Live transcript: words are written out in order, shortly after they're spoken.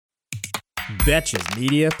Betches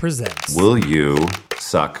Media presents. Will you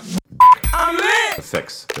suck I'm lit! to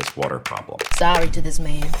fix this water problem? Sorry to this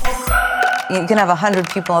man. You can have 100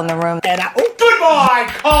 people in the room. And Goodbye,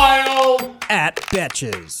 Kyle! at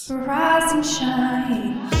Betches. Rise and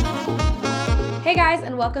shine. Hey guys,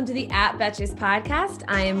 and welcome to the At Betches podcast.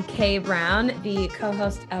 I am Kay Brown, the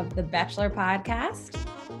co-host of the Bachelor podcast.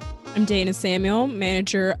 I'm Dana Samuel,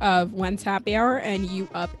 manager of When's Happy Hour and You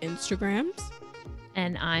Up Instagrams.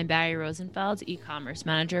 And I'm Barry Rosenfeld, e-commerce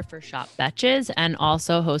manager for Shop Betches and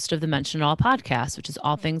also host of the Mention It All podcast, which is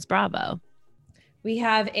all things Bravo. We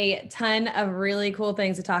have a ton of really cool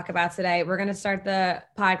things to talk about today. We're going to start the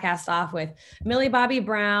podcast off with Millie Bobby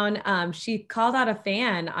Brown. She called out a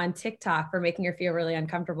fan on TikTok for making her feel really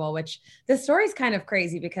uncomfortable, which this story is kind of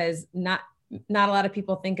crazy because not a lot of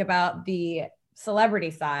people think about the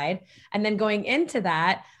celebrity side. And then going into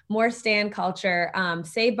that, more stan culture,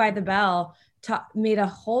 Saved by the Bell made a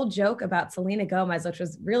whole joke about Selena Gomez, which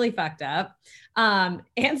was really fucked up. And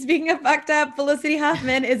speaking of fucked up, Felicity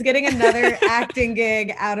Huffman is getting another acting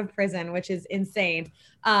gig out of prison, which is insane.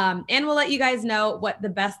 And we'll let you guys know what the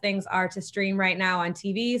best things are to stream right now on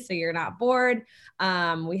TV so you're not bored.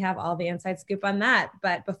 We have all the inside scoop on that.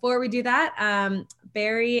 But before we do that,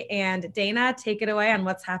 Barry and Dana, take it away on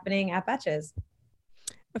what's happening at Betches.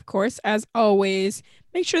 Of course, as always,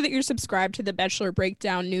 make sure that you're subscribed to the Bachelor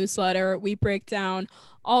Breakdown newsletter. We break down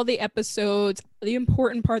all the episodes, the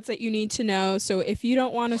important parts that you need to know. So if you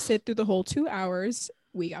don't want to sit through the whole 2 hours,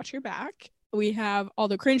 we got your back. We have all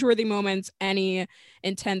the cringeworthy moments, any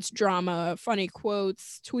intense drama, funny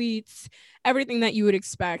quotes, tweets, everything that you would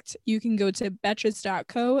expect. You can go to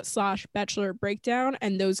betches.co/Bachelor Breakdown,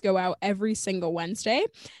 and those go out every single Wednesday.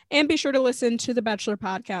 And be sure to listen to the Bachelor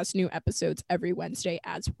podcast, new episodes every Wednesday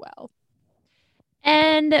as well.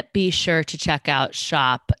 And be sure to check out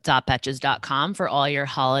shop.betches.com for all your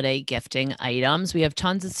holiday gifting items. We have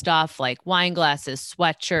tons of stuff like wine glasses,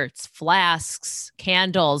 sweatshirts, flasks,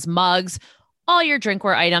 candles, mugs, all your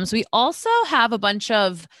drinkware items. We also have a bunch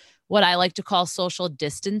of what I like to call social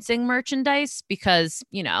distancing merchandise because,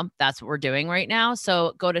 you know, that's what we're doing right now.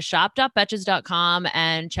 So go to shop.betches.com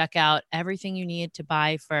and check out everything you need to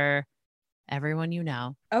buy for everyone you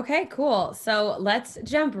know. Okay, cool. So let's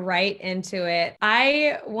jump right into it.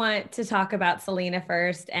 I want to talk about Selena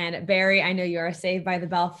first. And Barry, I know you're a Saved by the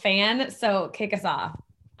Bell fan, so kick us off.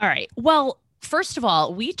 All right. Well, first of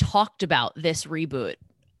all, we talked about this reboot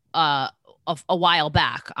of a while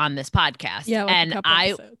back on this podcast. Yeah, like and a couple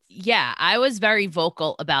episodes. I was very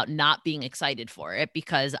vocal about not being excited for it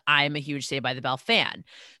because I'm a huge Saved by the Bell fan.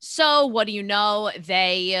 So what do you know?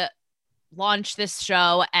 They launched this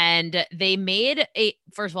show and they made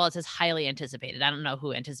first of all, it says highly anticipated. I don't know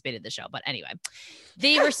who anticipated the show, but anyway,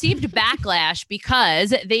 they received backlash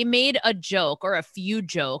because they made a joke or a few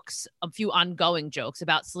ongoing jokes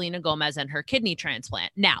about Selena Gomez and her kidney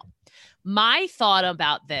transplant. Now, my thought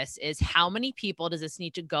about this is how many people does this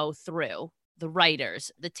need to go through? The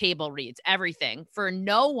writers, the table reads, everything for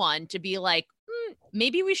no one to be like,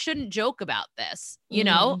 maybe we shouldn't joke about this, you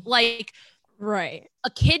know, like, right.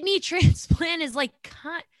 A kidney transplant is like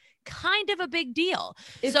kind of a big deal.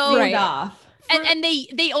 It's so right off. And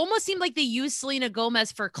they almost seem like they use Selena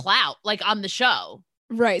Gomez for clout, like on the show.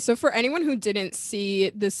 Right. So for anyone who didn't see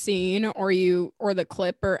the scene or the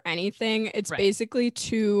clip or anything, it's basically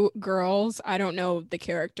two girls. I don't know the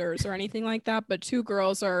characters or anything like that, but two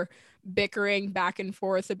girls are bickering back and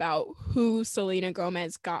forth about who Selena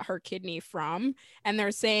Gomez got her kidney from. And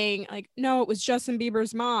they're saying like, no, it was Justin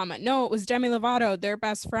Bieber's mom. No, it was Demi Lovato. They're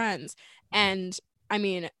best friends. And I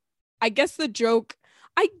mean, I guess they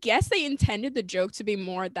intended the joke to be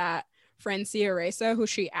more that Francia Reza, who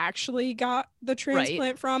she actually got the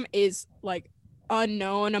transplant from, is like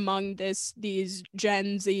unknown among these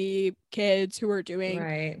Gen Z kids who are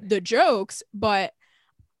doing the jokes. But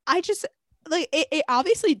I just like it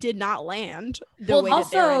obviously did not land the way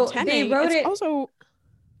that they were intending. They wrote it. Also,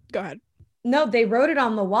 go ahead. No, they wrote it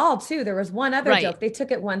on the wall too. There was one other joke. They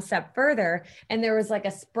took it one step further, and there was like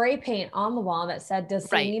a spray paint on the wall that said, "Does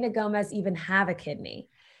Selena Gomez even have a kidney?"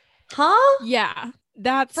 Huh? Yeah.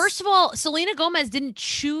 First of all, Selena Gomez didn't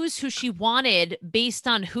choose who she wanted based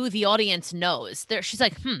on who the audience knows. She's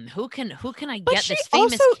like, who can I get this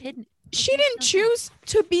famous kidney? She didn't choose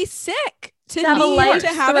to be sick to have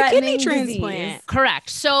a kidney transplant. Disease. Correct.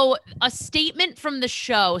 So a statement from the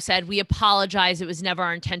show said, "We apologize. It was never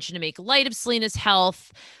our intention to make light of Selena's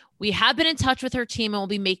health. We have been in touch with her team and will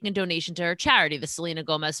be making a donation to her charity, the Selena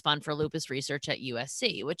Gomez Fund for Lupus Research at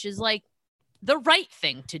USC," which is like the right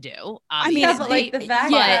thing to do. I mean, like the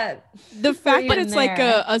fact that it's like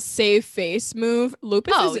a save face move.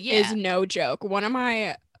 Lupus is no joke. One of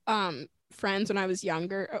my friends when I was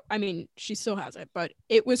younger. I mean, she still has it, but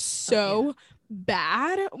it was so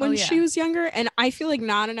bad when she was younger. And I feel like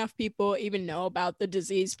not enough people even know about the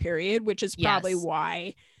disease, period, which is probably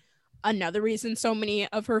why another reason so many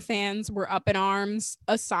of her fans were up in arms,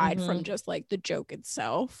 aside from just like the joke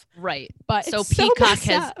itself. Right. But so Peacock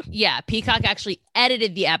Peacock actually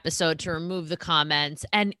edited the episode to remove the comments.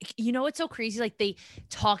 And you know, it's so crazy. Like they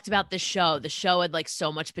talked about the show had like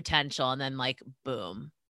so much potential, and then like,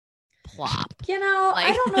 boom, plop. You know, Like,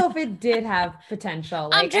 I don't know if it did have potential.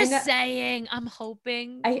 Like, I'm just saying, I'm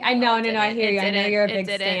hoping. I know, I hear you. I know you're a big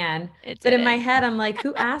fan. But in my head, I'm like,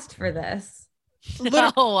 who asked for this?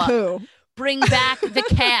 No. Bring back the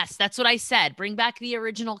cast. That's what I said. Bring back the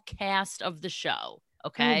original cast of the show.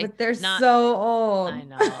 Okay. Oh, but they're so old. I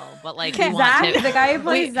know. But like Zach, the guy who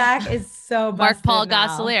plays Zach is so Mark Paul now.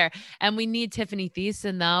 Gosselaar. And we need Tiffany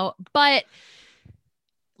Thiessen though. But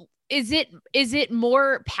is it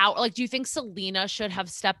more power? Like, do you think Selena should have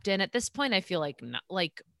stepped in at this point? I feel like no,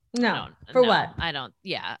 like no. For what? I don't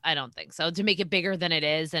think so. To make it bigger than it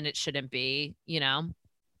is, and it shouldn't be, you know?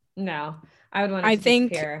 No. I would want to I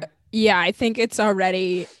think disappear. Yeah, I think it's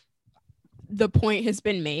already, the point has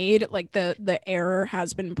been made, like the error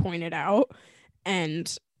has been pointed out,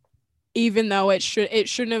 and even though it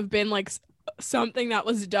shouldn't have been like something that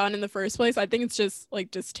was done in the first place, I think it's just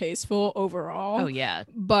like distasteful overall. Oh yeah.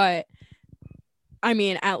 But I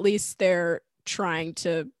mean, at least they're trying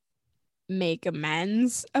to make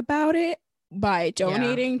amends about it by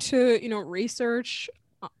donating to, you know, research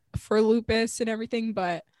for lupus and everything,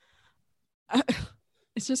 but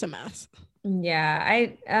it's just a mess. Yeah,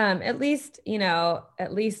 I at least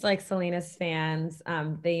like Selena's fans,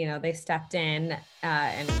 they stepped in,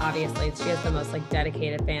 and obviously she has the most like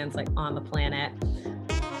dedicated fans like on the planet.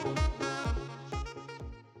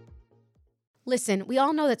 Listen, we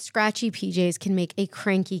all know that scratchy PJs can make a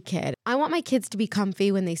cranky kid. I want my kids to be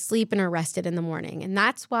comfy when they sleep and are rested in the morning, and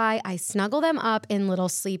that's why I snuggle them up in Little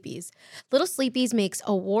Sleepies. Little Sleepies makes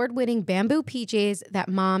award-winning bamboo PJs that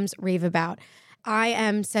moms rave about. I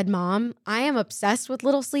am said mom. I am obsessed with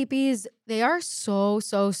Little Sleepies. They are so,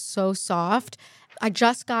 so, so soft. I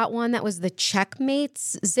just got one that was the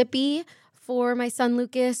Checkmates Zippy for my son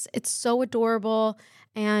Lucas. It's so adorable,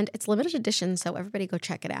 and it's limited edition, so everybody go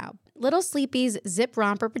check it out. Little Sleepies Zip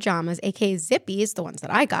Romper Pajamas, aka Zippies, the ones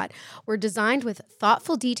that I got, were designed with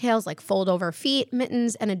thoughtful details like fold-over feet,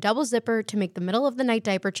 mittens, and a double zipper to make the middle-of-the-night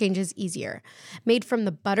diaper changes easier. Made from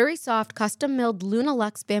the buttery soft, custom-milled Luna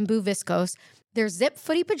Luxe bamboo viscose, their zip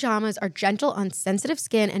footy pajamas are gentle on sensitive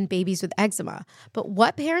skin and babies with eczema. But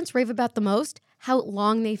what parents rave about the most? How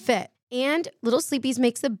long they fit. And Little Sleepies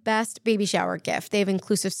makes the best baby shower gift. They have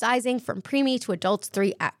inclusive sizing from preemie to adults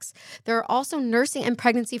 3X. There are also nursing and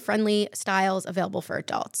pregnancy-friendly styles available for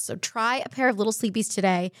adults. So try a pair of Little Sleepies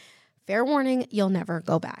today. Fair warning, you'll never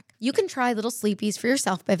go back. You can try Little Sleepies for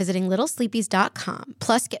yourself by visiting littlesleepies.com.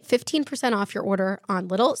 Plus, get 15% off your order on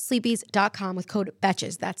littlesleepies.com with code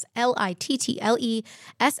BETCHES. That's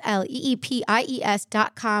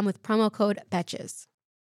LITTLESLEEPIES.com with promo code BETCHES.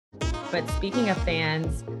 But speaking of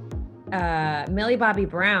fans, Millie Bobby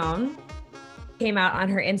Brown came out on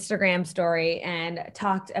her Instagram story and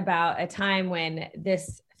talked about a time when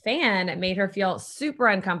this fan made her feel super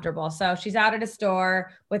uncomfortable. So she's out at a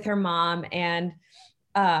store with her mom, and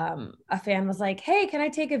a fan was like, "Hey, can I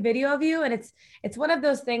take a video of you?" And it's one of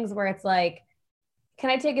those things where it's like, "Can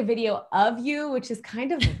I take a video of you?" Which is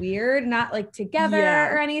kind of weird, not like together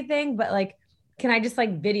or anything, but like, "Can I just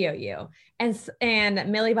like video you?" And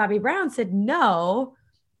Millie Bobby Brown said no.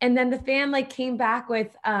 And then the fan like came back with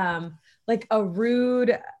like a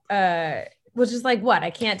rude was just like, "What? I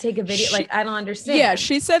can't take a video." Like, I don't understand. Yeah,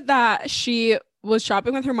 she said that she was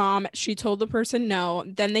shopping with her mom. She told the person no.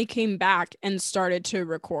 Then they came back and started to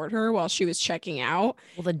record her while she was checking out.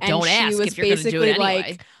 Well, then don't ask if you're going to do it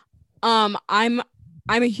anyway. Like,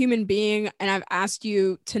 I'm a human being, and I've asked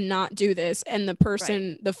you to not do this. And the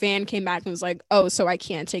person, the fan came back and was like, "Oh, so I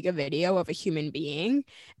can't take a video of a human being?"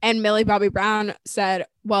 And Millie Bobby Brown said,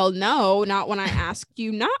 "Well, no, not when I asked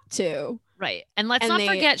you not to." Right. And let's not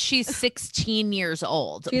forget she's 16 years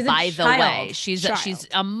old, by the way. She's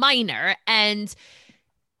a minor. And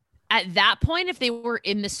at that point, if they were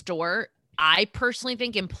in the store, I personally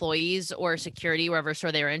think employees or security, wherever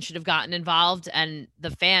store they were in, should have gotten involved, and the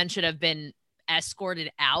fan should have been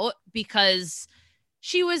escorted out, because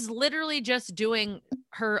she was literally just doing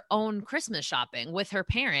her own Christmas shopping with her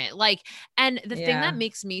parent. Like, and the thing that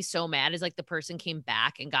makes me so mad is like the person came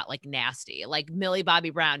back and got like nasty. Like Millie Bobby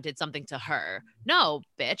Brown did something to her. No,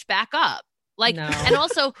 bitch, back up. Like, No. and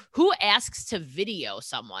also, who asks to video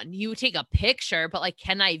someone? You take a picture, but like,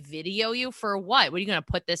 can I video you for what? What are you gonna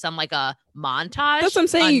put this on like a montage? That's what I'm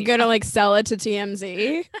saying. You're gonna like sell it to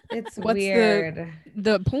TMZ. It's What's weird.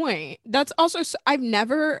 The point. That's also I've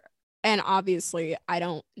never, and obviously I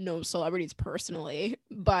don't know celebrities personally,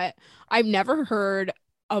 but I've never heard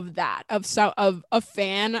of that of a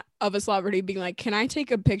fan of a celebrity being like, can I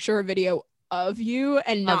take a picture or video of you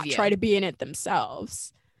and not try to be in it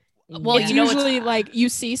themselves? Well, it's usually like you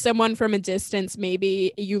see someone from a distance,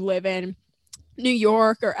 maybe you live in New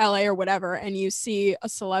York or LA or whatever, and you see a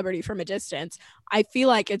celebrity from a distance. I feel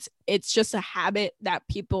like it's just a habit that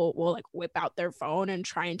people will like whip out their phone and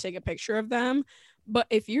try and take a picture of them. But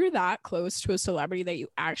if you're that close to a celebrity that you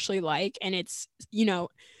actually like, and it's, you know,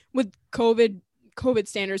 with COVID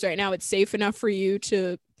standards right now, it's safe enough for you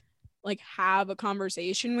to like have a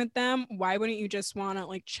conversation with them, why wouldn't you just want to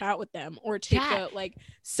like chat with them or take a like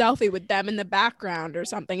selfie with them in the background or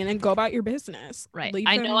something and then go about your business? Right. Leave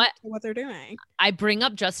I them know what they're doing. I bring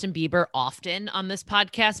up Justin Bieber often on this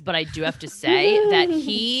podcast, but I do have to say that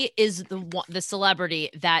he is the celebrity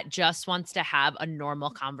that just wants to have a normal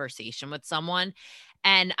conversation with someone.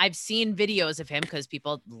 And I've seen videos of him because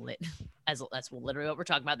people, as that's literally what we're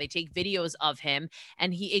talking about. They take videos of him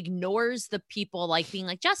and he ignores the people like being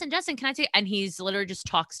like, Justin, can I take? And he's literally just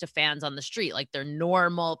talks to fans on the street like they're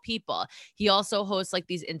normal people. He also hosts like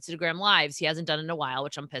these Instagram lives. He hasn't done in a while,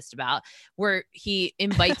 which I'm pissed about, where he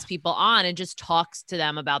invites people on and just talks to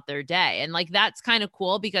them about their day. And like, that's kind of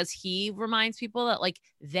cool because he reminds people that like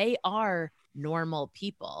they are normal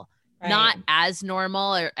people. Right. Not as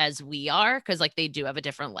normal or as we are, because like they do have a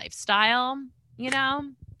different lifestyle, you know,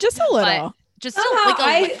 just a little. But just like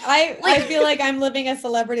I feel like I'm living a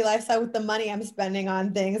celebrity lifestyle with the money I'm spending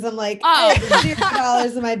on things. I'm like, I have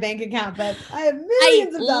 $0 in my bank account, but I have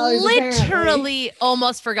millions of dollars. Literally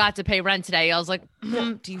almost forgot to pay rent today. I was like,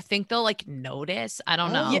 do you think they'll like notice? I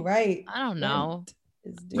don't know. Right. I don't know.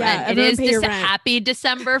 Yeah, it is this happy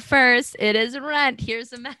December 1st. It is rent.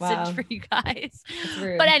 Here's a message for you guys.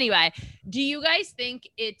 But anyway, do you guys think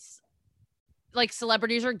it's like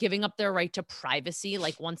celebrities are giving up their right to privacy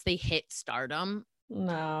like once they hit stardom?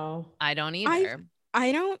 No, I don't either.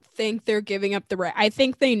 I don't think they're giving up the right. I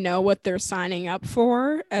think they know what they're signing up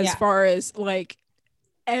for as far as like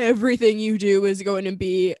everything you do is going to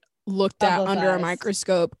be looked at under a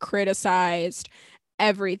microscope, criticized,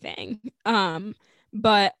 everything.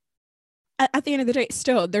 But at the end of the day,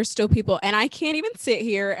 there's still people, and I can't even sit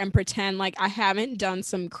here and pretend like I haven't done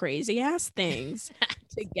some crazy ass things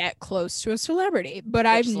to get close to a celebrity. But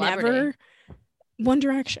I've never One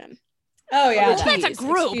Direction. Oh yeah, that's a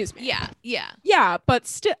group. Yeah, but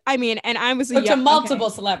still, I mean, and I was to multiple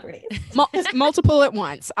celebrities, multiple at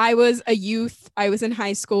once. I was a youth. I was in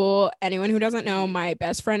high school. Anyone who doesn't know, my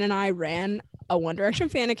best friend and I ran a One Direction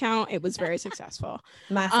fan account. It was very successful.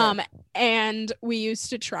 Massive. And we used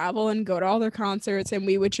to travel and go to all their concerts, and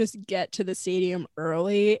we would just get to the stadium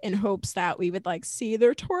early in hopes that we would like see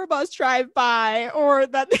their tour bus drive by, or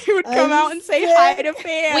that they would come out and say hi to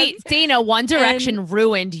fans. Wait, Dana, One Direction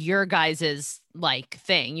ruined your guys' like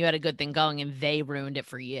thing. You had a good thing going and they ruined it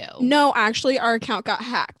for you. No, actually our account got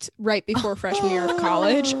hacked right before freshman year of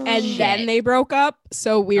college, and then they broke up,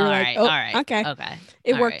 so we were okay.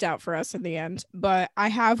 It worked out for us in the end. But I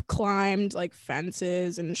have climbed like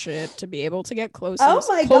fences and shit to be able to get closer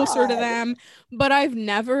to them, but I've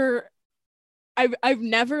never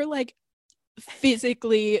like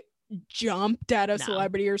physically jumped at a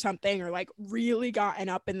celebrity or something, or like really gotten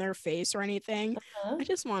up in their face or anything. I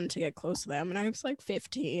just wanted to get close to them, and I was like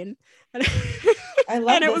 15, and I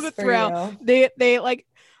love and it was a thrill. They like,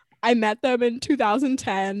 I met them in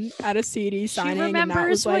 2010 at a CD signing, and that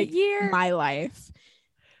was like my life.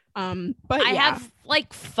 But I have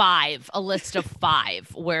like a list of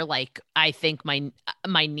 5 where like I think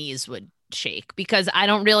my knees would shake because I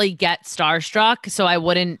don't really get starstruck, so I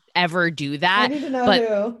wouldn't ever do that. I need to know but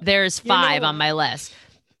who. There's 5 on my list.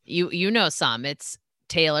 You know some. It's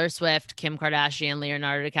Taylor Swift, Kim Kardashian,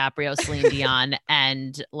 Leonardo DiCaprio, Celine Dion,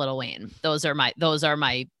 and Lil Wayne. Those are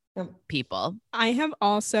my people. I have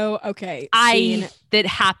also that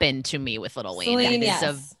happened to me with Lil Wayne. Celine, it's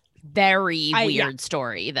a very weird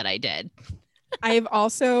story that I did. I have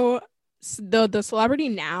also the celebrity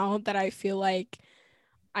now that I feel like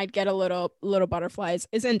I'd get a little butterflies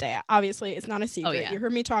is Zendaya. Obviously, it's not a secret. Oh, yeah. You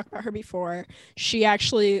heard me talk about her before. She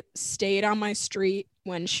actually stayed on my street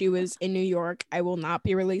when she was in New York. I will not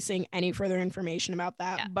be releasing any further information about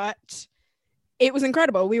that, but it was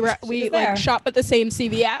incredible. We like shop at the same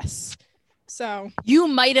CVS. So you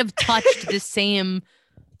might have touched the same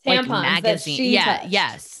like tampons magazine. that she touched.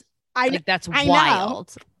 Yes. That's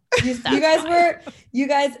wild. You guys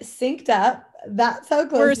synced up. That's how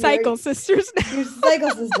close We're cycle sisters now. You're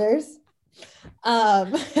cycle sisters. I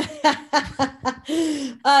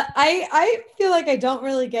feel like I don't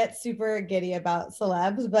really get super giddy about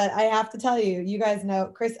celebs, but I have to tell you, you guys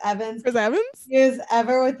know Chris Evans. He was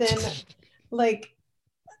ever within like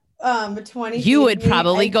 20. You would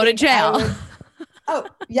probably go to jail. Oh,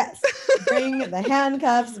 yes. Bring the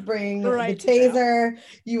handcuffs, bring the taser.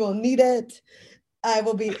 You will need it. I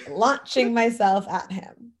will be launching myself at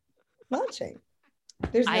him. Launching.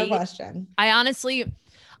 There's no question. I honestly,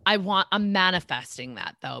 I'm manifesting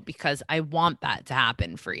that though, because I want that to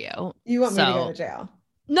happen for you. You want me to go to jail?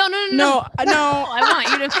 No. I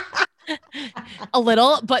want you to a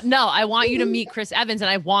little, but no, I want you to meet Chris Evans and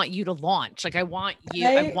I want you to launch. Like I want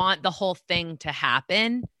the whole thing to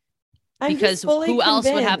happen. Because who else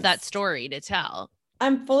would have that story to tell?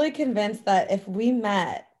 I'm fully convinced that if we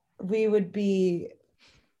met, we would be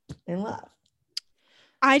in love.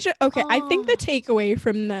 I think the takeaway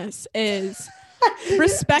from this is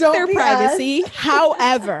respect their privacy.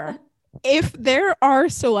 However, if there are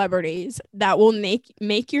celebrities that will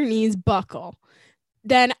make your knees buckle,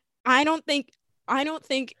 then I don't think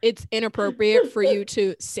it's inappropriate for you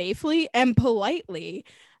to safely and politely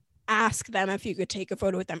ask them if you could take a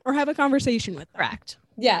photo with them or have a conversation with them. Correct.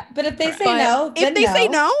 Yeah, but if they say no, if they say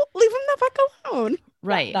no, leave them the fuck alone.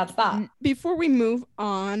 Right. That's that. Before we move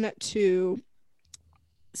on to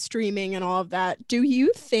streaming and all of that, do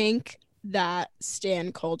you think that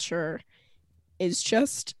stan culture is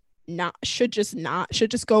should just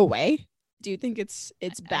go away? Do you think it's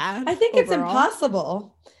bad? I think it's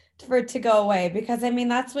impossible for it to go away because I mean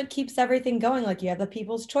that's what keeps everything going. Like you have the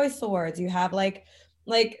People's Choice Awards, you have like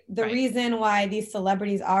the reason why these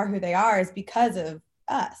celebrities are who they are is because of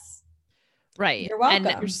us. Right. You're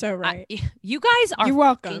welcome. You're so right. You guys are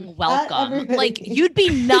welcome. Like you'd be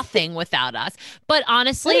nothing without us. But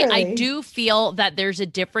honestly, Literally. I do feel that there's a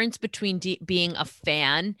difference between being a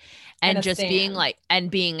fan and just being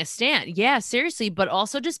being a stan. Yeah, seriously. But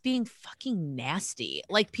also just being fucking nasty.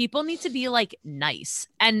 Like people need to be like nice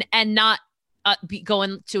and not be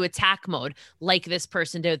going to attack mode like this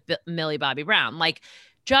person did with Millie Bobby Brown. Like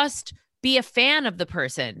just be a fan of the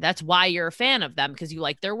person. That's why you're a fan of them, because you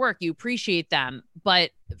like their work, you appreciate them.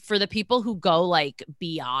 But for the people who go like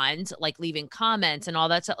beyond, like leaving comments and all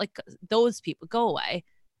that stuff, like those people, go away.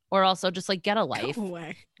 Or also just like get a life. Go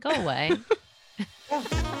away. Go away.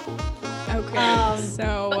 Okay.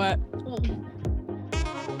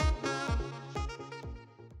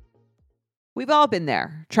 We've all been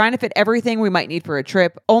there, trying to fit everything we might need for a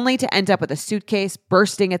trip, only to end up with a suitcase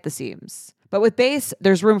bursting at the seams. But with Béis,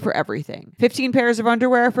 there's room for everything. 15 pairs of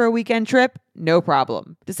underwear for a weekend trip? No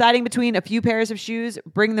problem. Deciding between a few pairs of shoes?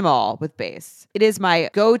 Bring them all with Béis. It is my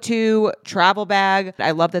go-to travel bag.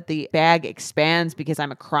 I love that the bag expands because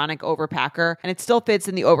I'm a chronic overpacker and it still fits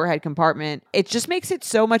in the overhead compartment. It just makes it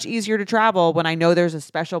so much easier to travel when I know there's a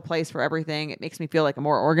special place for everything. It makes me feel like a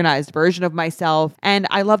more organized version of myself. And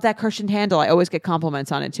I love that cushioned handle. I always get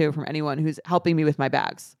compliments on it too from anyone who's helping me with my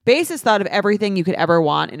bags. Béis has thought of everything you could ever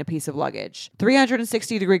want in a piece of luggage.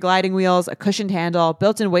 360-degree gliding wheels, a cushioned handle,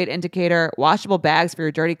 built-in weight indicator, washable bags for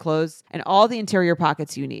your dirty clothes, and all the interior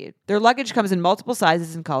pockets you need. Their luggage comes in multiple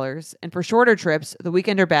sizes and colors, and for shorter trips, the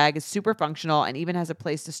Weekender bag is super functional and even has a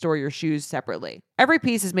place to store your shoes separately. Every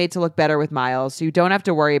piece is made to look better with miles, so you don't have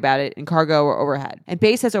to worry about it in cargo or overhead. And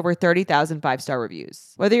Béis has over 30,000 five-star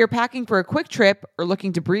reviews. Whether you're packing for a quick trip or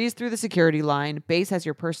looking to breeze through the security line, Béis has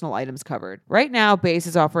your personal items covered. Right now, Béis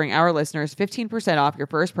is offering our listeners 15% off your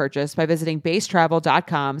first purchase by visiting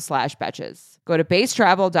beistravel.com/betches. Go to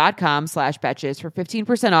beistravel.com/betches for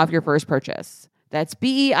 15% off your first purchase. That's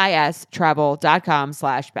BEIS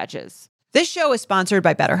travel.com/betches. This show is sponsored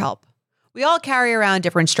by BetterHelp. We all carry around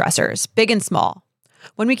different stressors, big and small.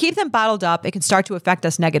 When we keep them bottled up, it can start to affect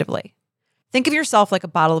us negatively. Think of yourself like a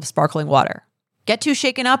bottle of sparkling water. Get too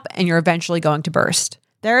shaken up and you're eventually going to burst.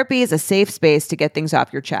 Therapy is a safe space to get things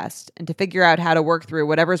off your chest and to figure out how to work through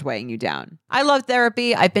whatever's weighing you down. I love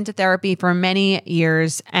therapy. I've been to therapy for many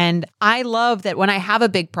years, and I love that when I have a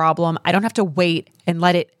big problem, I don't have to wait and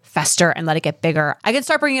let it fester and let it get bigger. I can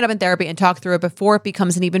start bringing it up in therapy and talk through it before it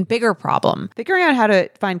becomes an even bigger problem. Figuring out how to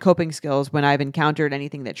find coping skills when I've encountered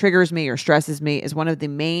anything that triggers me or stresses me is one of the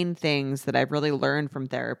main things that I've really learned from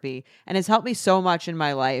therapy, and it's helped me so much in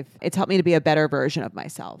my life. It's helped me to be a better version of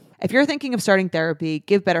myself. If you're thinking of starting therapy,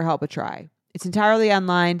 give BetterHelp a try. It's entirely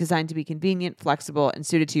online, designed to be convenient, flexible, and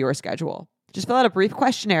suited to your schedule. Just fill out a brief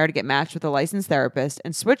questionnaire to get matched with a licensed therapist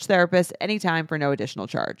and switch therapists anytime for no additional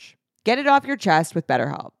charge. Get it off your chest with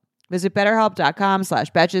BetterHelp. Visit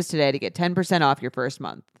BetterHelp.com/betches today to get 10% off your first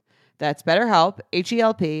month. That's BetterHelp,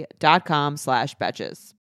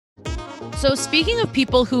 HELP.com/Betches. So speaking of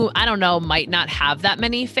people who, I don't know, might not have that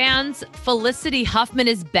many fans, Felicity Huffman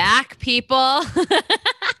is back, people.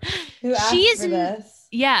 Who asked for this?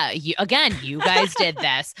 Yeah, you guys did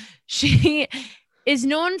this. She is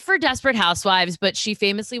known for Desperate Housewives, but she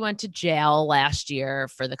famously went to jail last year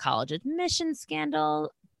for the college admission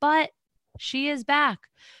scandal, but she is back.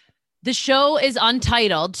 The show is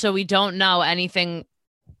untitled, so we don't know anything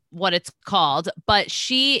what it's called, but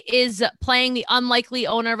she is playing the unlikely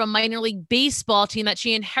owner of a minor league baseball team that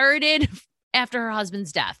she inherited after her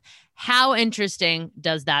husband's death. How interesting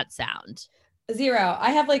does that sound? Zero.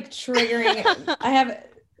 I have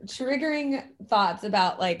triggering thoughts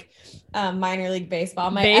about minor league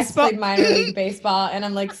baseball. My ex played minor league baseball and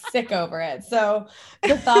I'm like sick over it. So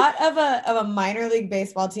the thought of a minor league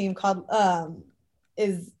baseball team called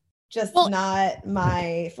is just not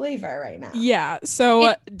my flavor right now. Yeah.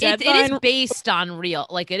 So it is based on real,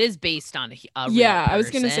 it is based on a real yeah, person. I was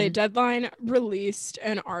going to say Deadline released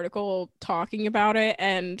an article talking about it,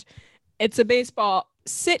 and it's a baseball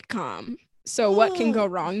sitcom. So what can go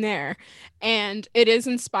wrong there? And it is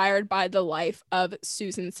inspired by the life of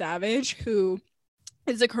Susan Savage, who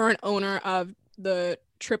is the current owner of the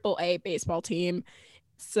AAA baseball team,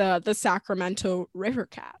 the Sacramento River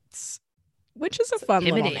Cats. Which is a fun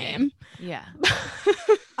little name. Yeah.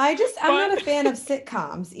 I'm not a fan of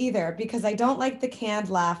sitcoms either because I don't like the canned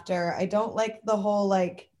laughter. I don't like the whole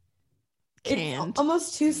canned. It's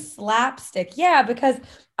almost too slapstick. Yeah, because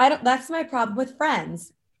that's my problem with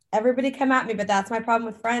Friends. Everybody come at me, but that's my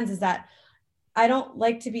problem with Friends is that I don't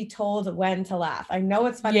like to be told when to laugh. I know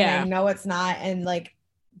it's funny, I know it's not, and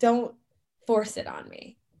don't force it on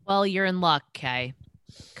me. Well, you're in luck, Kay.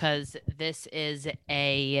 Because this is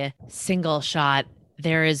a single shot.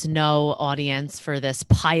 There is no audience for this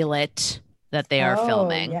pilot that they are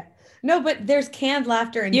filming. Yeah. No, but there's canned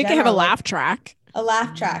laughter in You general. can have a laugh track. A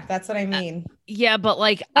laugh track. That's what I mean. Yeah, but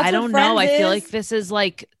I don't know. I feel like this is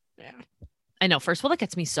I know. First of all, that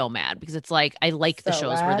gets me so mad because it's I like the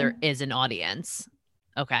shows where there is an audience.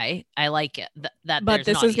 Okay. I like it. But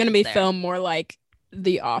this is going to be filmed more like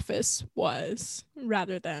The Office was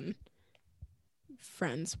rather than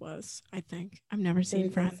Friends was, I think. I've never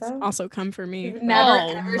seen Friends. So? Also, come for me. You've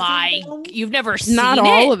never seen Not it?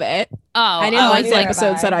 all of it. Oh, I didn't like the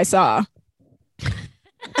episodes that I saw.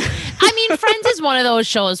 I mean, Friends is one of those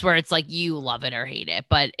shows where it's you love it or hate it,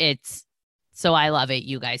 but so I love it.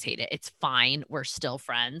 You guys hate it. It's fine. We're still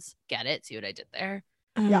friends. Get it? See what I did there?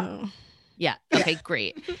 Yeah. Yeah. Okay,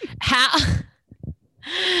 great. How?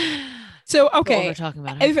 So, okay. We're talking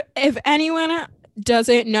about if anyone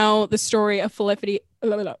doesn't know the story of Felicity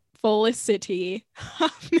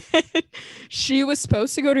Huffman, she was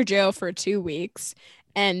supposed to go to jail for 2 weeks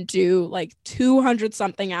and do 200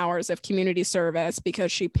 something hours of community service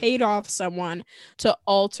because she paid off someone to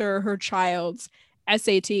alter her child's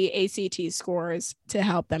SAT, ACT scores to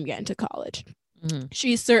help them get into college. Mm-hmm.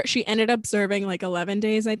 She ended up serving 11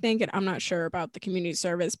 days, I think, and I'm not sure about the community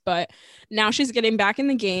service, but now she's getting back in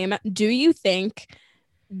the game. Do you think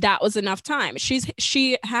that was enough time?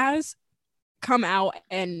 She has come out,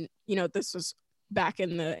 and this was back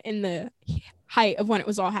in the height of when it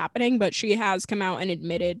was all happening, but she has come out and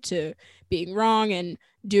admitted to being wrong and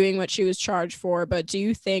doing what she was charged for. But do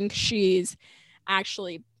you think she's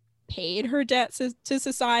actually paid her debt to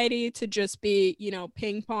society to just be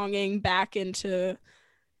ping-ponging back into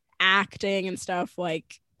acting and stuff?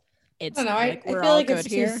 It's I don't know. I feel like it's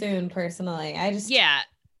too soon personally. I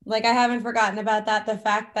haven't forgotten about that. The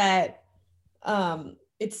fact that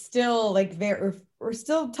it's still we're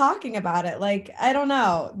still talking about it. I don't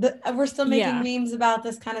know. We're still making memes about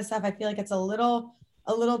this kind of stuff. I feel like it's a little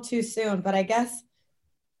too soon, but I guess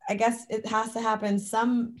it has to happen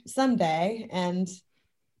someday, and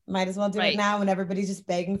might as well do it now when everybody's just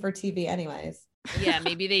begging for TV anyways. Yeah,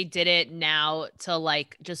 maybe they did it now to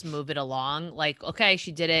just move it along. Okay,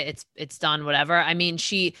 she did it. It's done, whatever. I mean,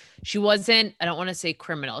 she wasn't, I don't want to say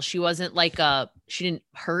criminal. She wasn't she didn't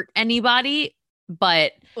hurt anybody,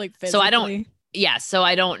 but physically. So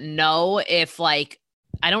I don't know if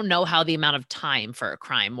I don't know how the amount of time for a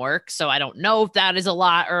crime works. So I don't know if that is a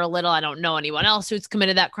lot or a little. I don't know anyone else who's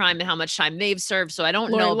committed that crime and how much time they've served. So I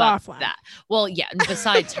don't know about that. Well, yeah.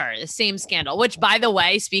 Besides her, the same scandal, which, by the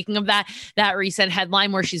way, speaking of that recent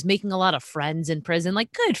headline where she's making a lot of friends in prison,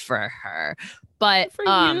 good for her. But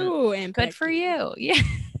good for you. Yeah.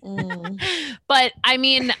 But I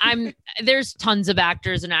mean, there's tons of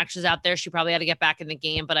actors and actresses out there. She probably had to get back in the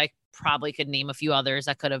game, but I probably could name a few others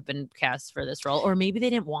that could have been cast for this role, or maybe they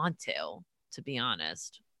didn't want to be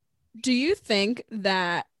honest. Do you think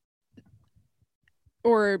that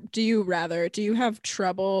or do you have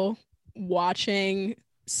trouble watching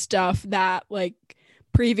stuff that like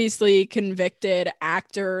previously convicted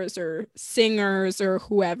actors or singers or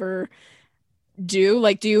whoever do?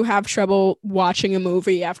 Like, do you have trouble watching a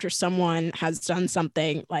movie after someone has done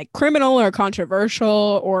something like criminal or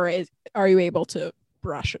controversial, or are you able to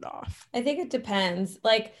brush it off? I think it depends.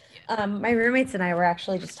 Like, my roommates and I were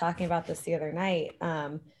actually just talking about this the other night.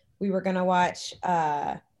 We were gonna watch.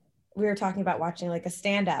 We were talking about watching like a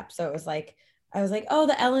stand-up. So it was like, I was like, oh,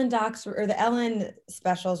 the Ellen docs or the Ellen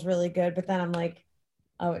special is really good. But then I'm like,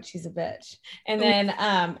 oh, she's a bitch. And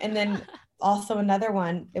then also another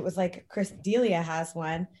one, it was like Chris D'Elia has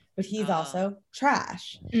one, but he's also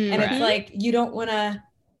trash. And it's like, you don't want to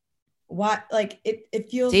watch, like it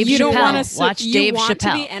feels Dave you don't Chappelle. want to Watch you Dave want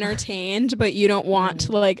Chappelle. to be entertained, but you don't want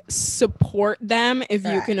to like support them if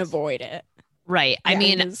you can avoid it. Right. I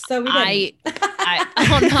mean, so I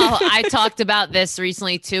don't know. I talked about this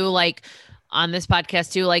recently too, like on this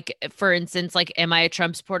podcast too. Like, for instance, like, am I a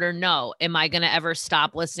Trump supporter? No. Am I going to ever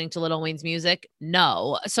stop listening to Lil Wayne's music?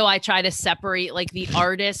 No. So I try to separate like the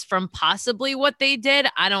artist from possibly what they did.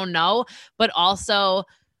 I don't know. But also,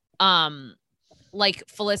 like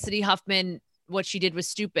Felicity Huffman, what she did was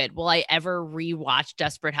stupid. Will I ever rewatch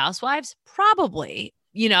Desperate Housewives? Probably.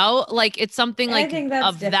 You know, like it's something like I think that's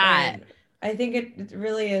of different. that. I think it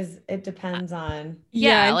really is. It depends on.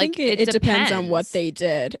 Yeah, I like think it depends on what they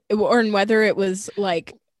did, or whether it was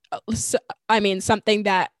like, something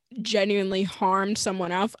that genuinely harmed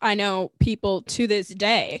someone else. I know people to this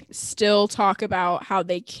day still talk about how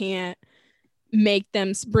they can't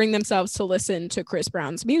bring themselves to listen to Chris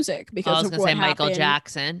Brown's music because I was of gonna what say Michael happened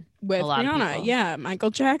Jackson with a lot of Rihanna. people. Yeah, Michael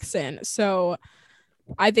Jackson. So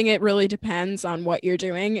I think it really depends on what you're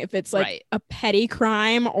doing. If it's like a petty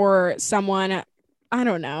crime or someone, I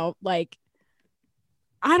don't know.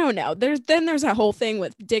 There's a whole thing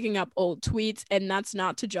with digging up old tweets, and that's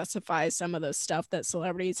not to justify some of the stuff that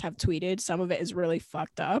celebrities have tweeted. Some of it is really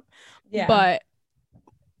fucked up. Yeah. But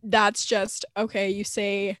that's just, okay, you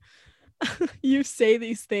say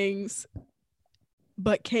these things,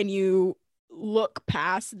 but can you look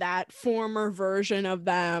past that former version of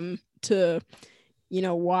them to,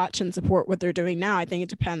 watch and support what they're doing now? I think it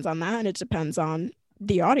depends on that, and it depends on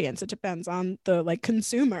the audience. It depends on the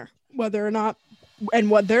consumer, whether or not and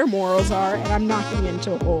what their morals are. And I'm not getting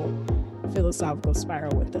into a whole philosophical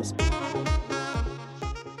spiral with this.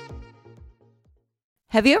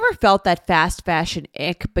 Have you ever felt that fast fashion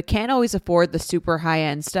ick but can't always afford the super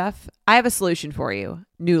high-end stuff? I have a solution for you.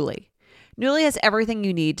 Nuuly. Nuuly has everything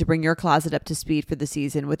you need to bring your closet up to speed for the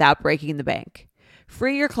season without breaking the bank.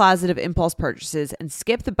 Free your closet of impulse purchases and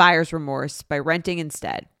skip the buyer's remorse by renting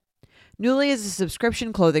instead. Nuuly is a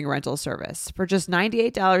subscription clothing rental service. For just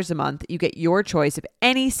 $98 a month, you get your choice of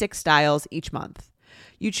any 6 styles each month.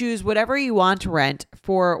 You choose whatever you want to rent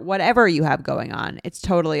for whatever you have going on. It's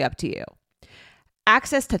totally up to you.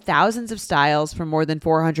 Access to thousands of styles from more than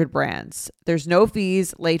 400 brands. There's no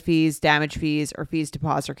fees, late fees, damage fees, or fees to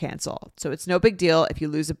pause or cancel. So it's no big deal if you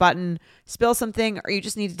lose a button, spill something, or you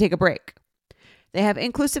just need to take a break. They have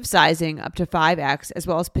inclusive sizing up to 5X, as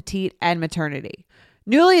well as petite and maternity.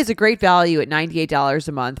 Nuuly is a great value at $98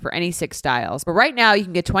 a month for any 6 styles. But right now, you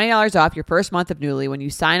can get $20 off your first month of Nuuly when you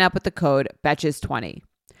sign up with the code BETCHES20.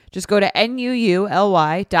 Just go to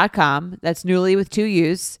NUULY.com, that's Nuuly with 2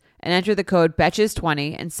 U's, and enter the code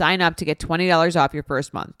BETCHES20 and sign up to get $20 off your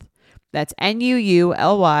first month. That's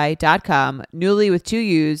NUULY.com, Nuuly with 2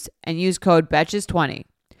 U's, and use code BETCHES20.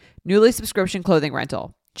 Nuuly subscription clothing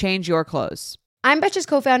rental. Change your clothes. I'm Betches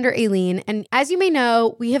co-founder Aileen, and as you may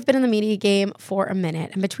know, we have been in the media game for a minute.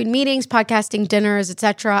 And between meetings, podcasting, dinners,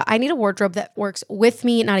 etc., I need a wardrobe that works with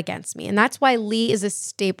me, not against me. And that's why Lee is a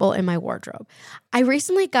staple in my wardrobe. I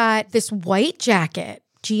recently got this white jacket,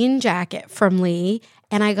 jean jacket from Lee,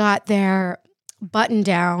 and I got their button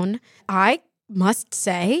down. I must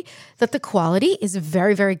say that the quality is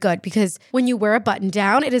very, very good, because when you wear a button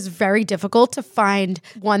down, it is very difficult to find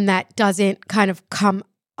one that doesn't kind of come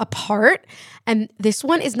apart. And this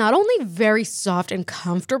one is not only very soft and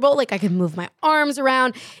comfortable, like I can move my arms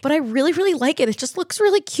around, but I really, really like it. It just looks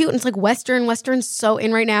really cute. And it's like Western. Western's so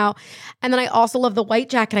in right now. And then I also love the white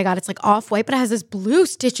jacket I got. It's like off-white, but it has this blue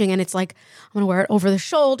stitching. And it's like, I'm going to wear it over the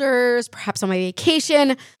shoulders, perhaps on my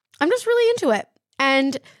vacation. I'm just really into it.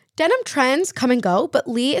 And denim trends come and go, but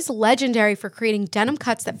Lee is legendary for creating denim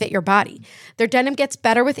cuts that fit your body. Their denim gets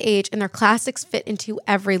better with age, and their classics fit into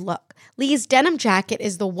every look. Lee's denim jacket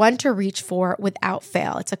is the one to reach for without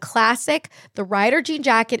fail. It's a classic. The Rider jean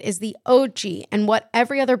jacket is the OG and what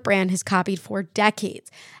every other brand has copied for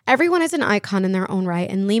decades. Everyone is an icon in their own right,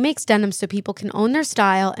 and Lee makes denim so people can own their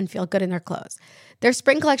style and feel good in their clothes. Their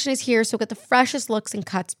spring collection is here, so get the freshest looks and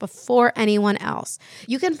cuts before anyone else.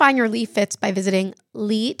 You can find your Lee fits by visiting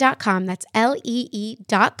lee.com. That's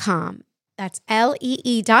Lee.com. That's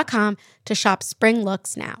Lee.com to shop spring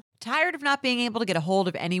looks now. Tired of not being able to get a hold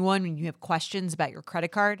of anyone when you have questions about your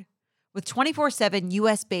credit card? With 24/7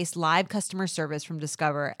 US-based live customer service from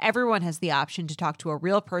Discover, everyone has the option to talk to a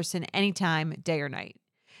real person anytime, day or night.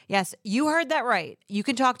 Yes, you heard that right. You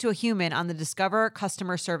can talk to a human on the Discover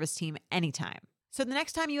customer service team anytime. So the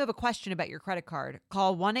next time you have a question about your credit card,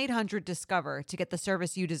 call 1-800-DISCOVER to get the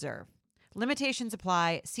service you deserve. Limitations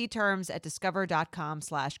apply. See terms at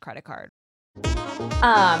discover.com/creditcard.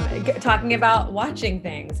 Talking about watching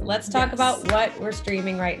things. Let's talk about what we're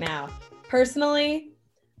streaming right now. Personally,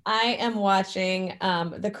 I am watching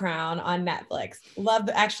The Crown on Netflix.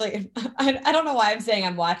 Actually, I don't know why I'm saying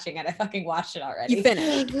I'm watching it. I fucking watched it already. You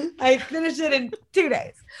finished. I finished it in 2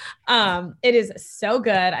 days. It is so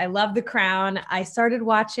good. I love The Crown. I started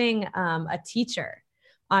watching A Teacher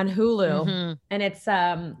on Hulu, and it's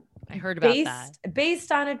I heard about that.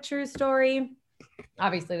 Based on a true story.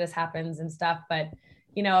 Obviously, this happens and stuff, but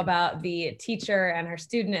you know, about the teacher and her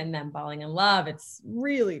student and them falling in love. It's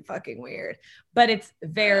really fucking weird, but it's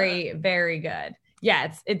very, very good.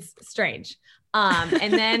 Yeah, it's strange.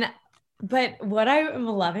 And then, but what I'm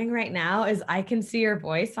loving right now is I Can See Your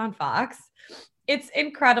Voice on Fox. It's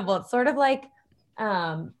incredible. It's sort of like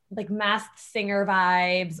Masked Singer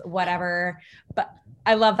vibes, whatever. But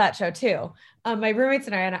I love that show too. My roommates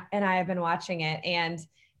and I have been watching it, and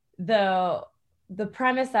the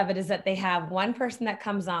premise of it is that they have one person that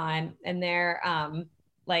comes on and they're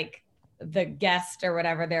like the guest or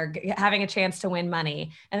whatever, they're having a chance to win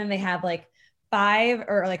money. And then they have like 5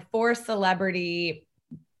 or like 4 celebrity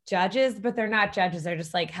judges, but they're not judges. They're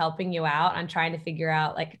just like helping you out on trying to figure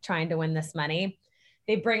out, like trying to win this money.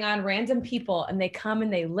 They bring on random people and they come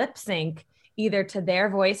and they lip sync either to their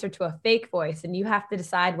voice or to a fake voice. And you have to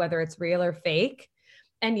decide whether it's real or fake.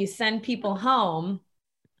 And you send people home.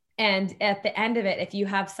 And at the end of it, if you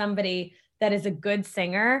have somebody that is a good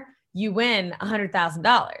singer, you win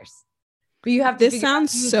 $100,000. But you have to. This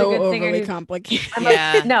sounds so overly complicated.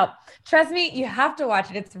 Yeah. No, trust me, you have to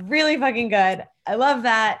watch it. It's really fucking good. I love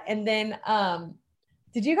that. And then,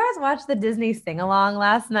 did you guys watch the Disney sing along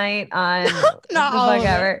last night on? Not all of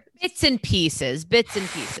it. Bits and pieces.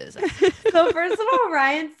 So first of all,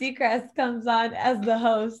 Ryan Seacrest comes on as the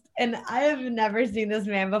host, and I have never seen this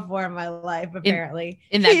man before in my life. Apparently,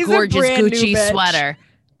 in that gorgeous Gucci sweater,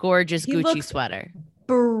 Gucci sweater,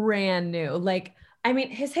 brand new. Like, I mean,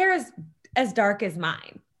 his hair is as dark as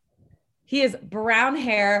mine. He has brown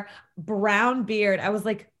hair, brown beard. I was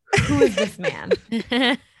like, who is this man?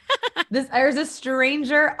 There's a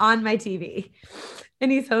stranger on my TV, and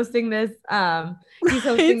he's hosting this. He's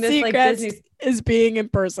hosting this like Disney is being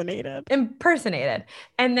impersonated.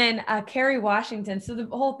 And then Kerry Washington. So the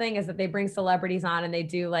whole thing is that they bring celebrities on and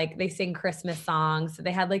they sing Christmas songs. So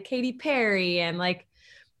they had like Katy Perry and like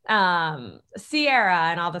Sierra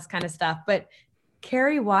and all this kind of stuff. But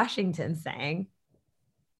Kerry Washington sang.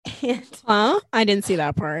 And, I didn't see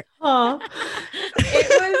that part.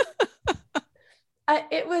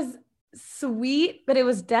 It was sweet, but it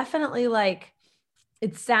was definitely like,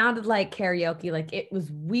 it sounded like karaoke. Like it was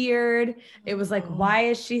weird. It was like, why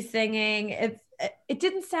is she singing? It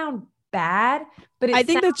didn't sound bad, but I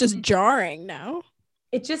think that's just jarring now.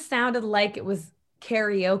 It just sounded like it was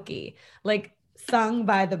karaoke, like sung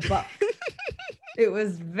by the book. It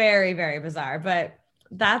was very, very bizarre, but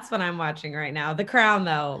that's what I'm watching right now. The Crown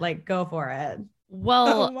though, like go for it.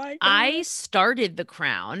 Well, I started The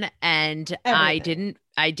Crown and Everything.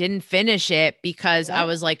 I didn't finish it because I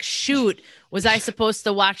was like, shoot, was I supposed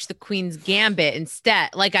to watch The Queen's Gambit instead?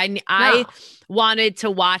 Like I wanted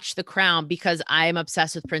to watch The Crown because I'm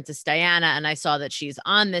obsessed with Princess Diana and I saw that she's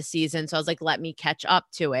on this season. So I was like, let me catch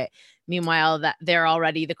up to it. Meanwhile, that they're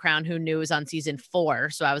already The Crown, who knew, is on season 4.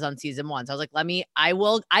 So I was on season 1. So I was like, I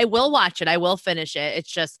will watch it. I will finish it.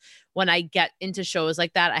 It's just when I get into shows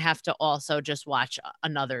like that, I have to also just watch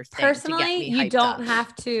another thing. Personally, you don't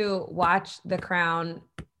have to watch The Crown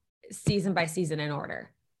season by season in order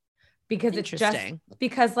because it's just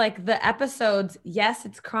because like the episodes, yes,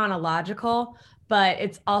 it's chronological, but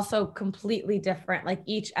it's also completely different. Like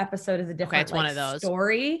each episode is a different it's one of those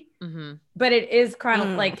story, Mm-hmm. but it is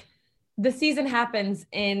like the season happens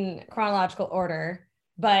in chronological order,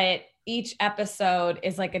 but each episode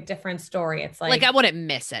is like a different story. It's like I wouldn't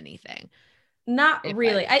miss anything. Not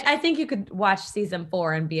really. I think you could watch season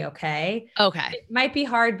 4 and be okay. Okay. It might be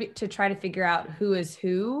hard to try to figure out who is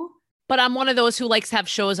who. But I'm one of those who likes to have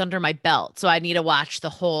shows under my belt. So I need to watch the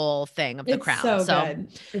whole thing of The Crown. So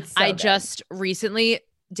good. It's so I good. just recently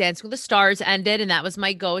Dancing with the Stars ended, and that was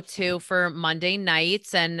my go-to for Monday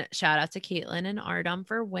nights. And shout out to Caitlin and Artem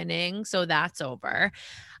for winning. So that's over.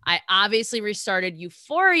 I obviously restarted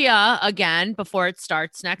Euphoria again before it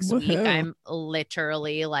starts next week. I'm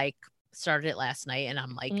literally like started it last night and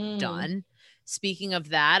I'm like done. Speaking of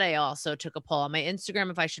that, I also took a poll on my Instagram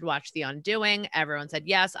if I should watch The Undoing. Everyone said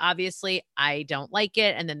yes. Obviously, I don't like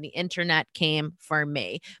it. And then the internet came for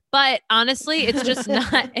me. But honestly, it's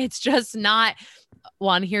just not.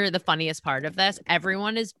 Want to hear the funniest part of this?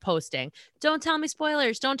 Everyone is posting, don't tell me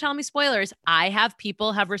spoilers. Don't tell me spoilers. I have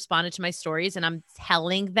people have responded to my stories and I'm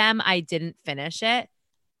telling them I didn't finish it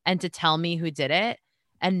and to tell me who did it.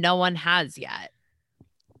 And no one has yet.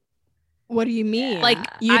 What do you mean? Like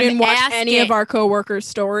you didn't watch any of our coworkers'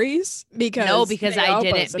 stories? Because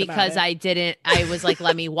I didn't. I was like,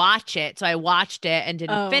 let me watch it. So I watched it and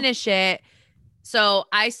didn't finish it. So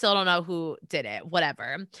I still don't know who did it,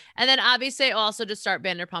 whatever. And then obviously I also just start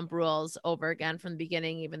Vanderpump Rules over again from the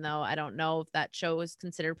beginning, even though I don't know if that show is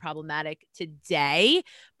considered problematic today.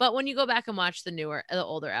 But when you go back and watch the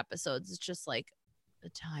older episodes, it's just like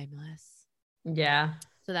timeless. Yeah.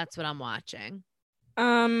 So that's what I'm watching.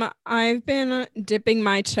 I've been dipping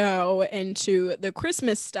my toe into the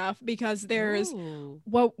Christmas stuff because there's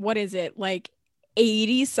what is it? Like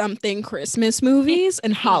 80 something Christmas movies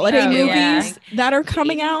and holiday movies that are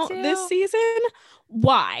coming out this season.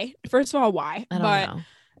 Why? First of all, why? I don't know.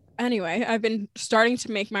 Anyway, I've been starting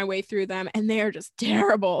to make my way through them and they are just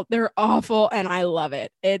terrible. They're awful and I love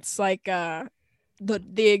it. It's like the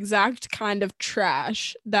exact kind of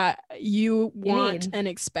trash that you want and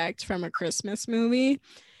expect from a Christmas movie.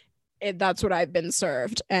 That's what I've been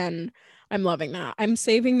served and I'm loving that. I'm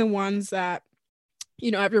saving the ones that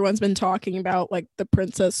everyone's been talking about, like the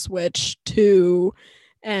Princess Switch 2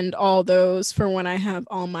 and all those for when I have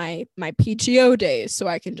all my PTO days so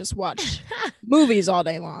I can just watch movies all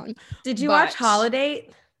day long. Did you watch Holiday?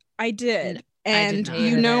 I did. And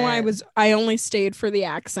I only stayed for the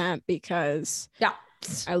accent because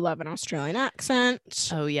I love an Australian accent.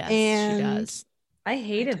 Oh yes, and she does. I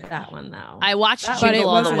hated that one though. I watched Jingle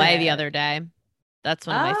All the Way the other day. That's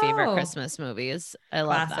one of my favorite Christmas movies. I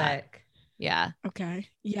love that. Yeah. Okay.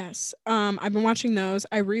 Yes. I've been watching those.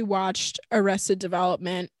 I rewatched Arrested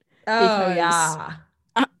Development. Oh yeah.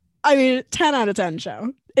 I mean, 10 out of 10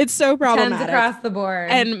 show. It's so problematic 10s across the board.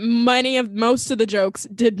 And most of the jokes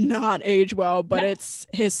did not age well, but it's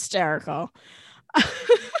hysterical.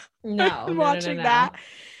 Watching that.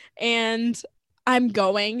 And I'm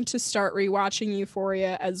going to start rewatching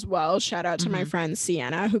Euphoria as well. Shout out to my friend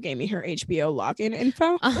Sienna who gave me her HBO login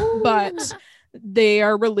info. But they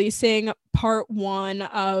are releasing part 1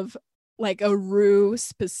 of like a Rue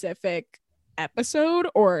specific episode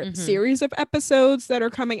or series of episodes that are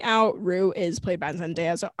coming out. Rue is played by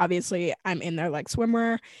Zendaya, so obviously I'm in their like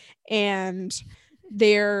swimwear, and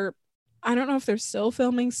I don't know if they're still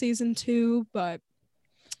filming season 2, but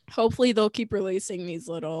hopefully they'll keep releasing these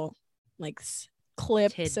little like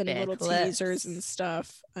clips and little teasers and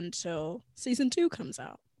stuff until season 2 comes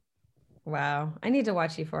out. Wow. I need to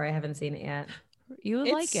watch Euphoria. I haven't seen it yet. You would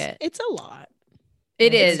like it. It's a lot.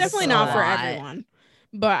 It's definitely not for everyone,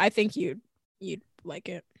 but I think you'd like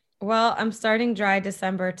it. Well, I'm starting Dry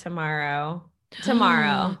December tomorrow. It's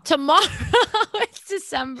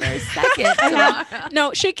December 2nd.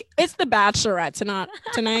 No, it's The Bachelorette tonight.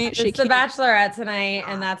 It's The Bachelorette tonight,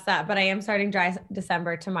 and that's that. But I am starting Dry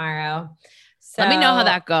December tomorrow. So let me know how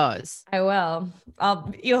that goes. I will.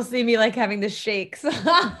 You'll see me like having the shakes.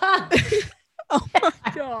 Oh my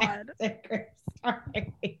God. Sorry.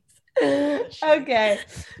 Okay.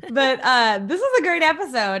 But this is a great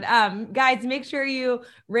episode. Guys, make sure you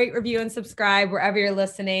rate, review, and subscribe wherever you're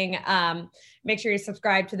listening. Make sure you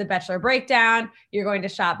subscribe to The Bachelor Breakdown. You're going to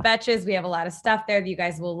shop Betches. We have a lot of stuff there that you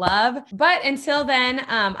guys will love. But until then,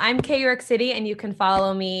 I'm K York City, and you can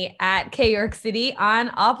follow me at K York City on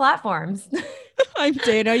all platforms. I'm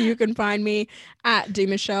Dana. You can find me at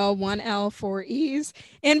DMichelle, 1L, 4 E's.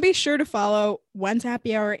 And be sure to follow When's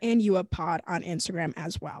Happy Hour and YouUpPod on Instagram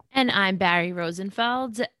as well. And I'm Barry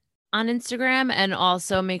Rosenfeld on Instagram. And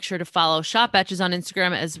also make sure to follow Shop Betches on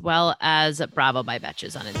Instagram as well as Bravo by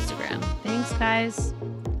Betches on Instagram. Thanks, guys.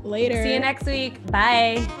 Later. See you next week.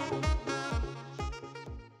 Bye.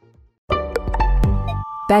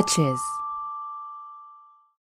 Betches.